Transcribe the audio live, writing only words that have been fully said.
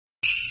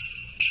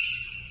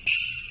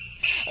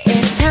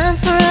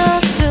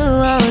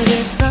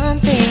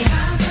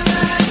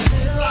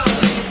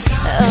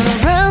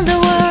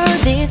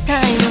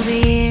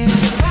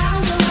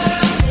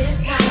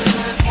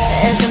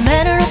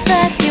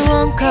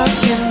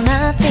cost you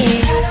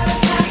nothing.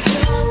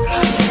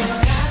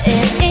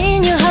 It's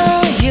in your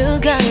heart, you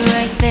got it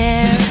right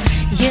there.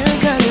 You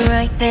got it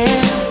right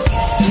there.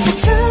 The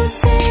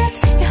truth is,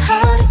 your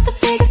heart is the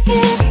biggest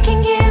gift you can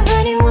give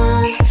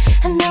anyone.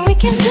 And now we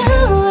can do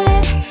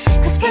it,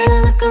 'cause when I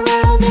look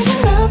around, there's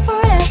enough for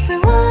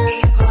everyone.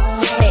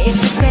 If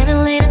you spend a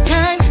little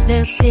time,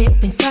 look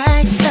deep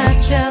inside,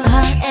 touch your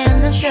heart,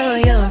 and I'm sure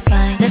you'll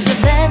find that the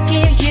best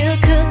gift you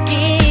could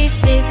give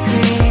this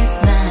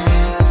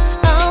Christmas.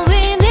 All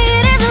we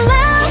need is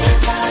love.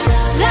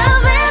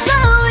 Love is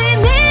all we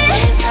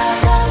need.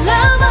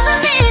 Love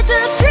underneath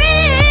the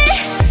tree.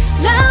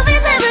 Love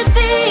is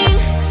everything.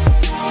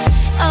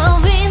 All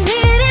we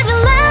need is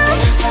love.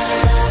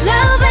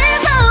 Love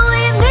is all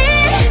we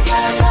need.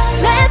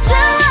 Let's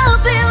show up,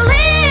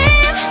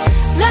 believe.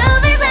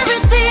 Love is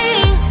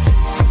everything.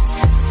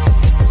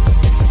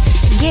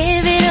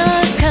 Give it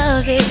all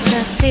 'cause it's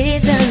the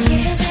season.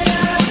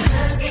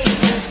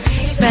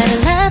 Spread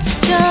lots of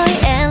joy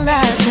and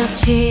lots of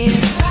cheer.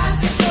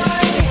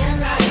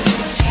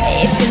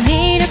 If you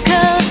need a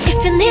cause, if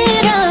you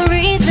need a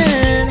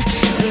reason,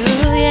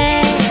 ooh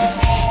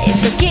yeah,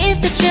 it's a gift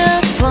that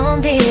just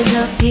won't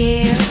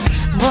disappear,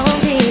 won't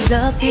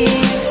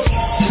disappear.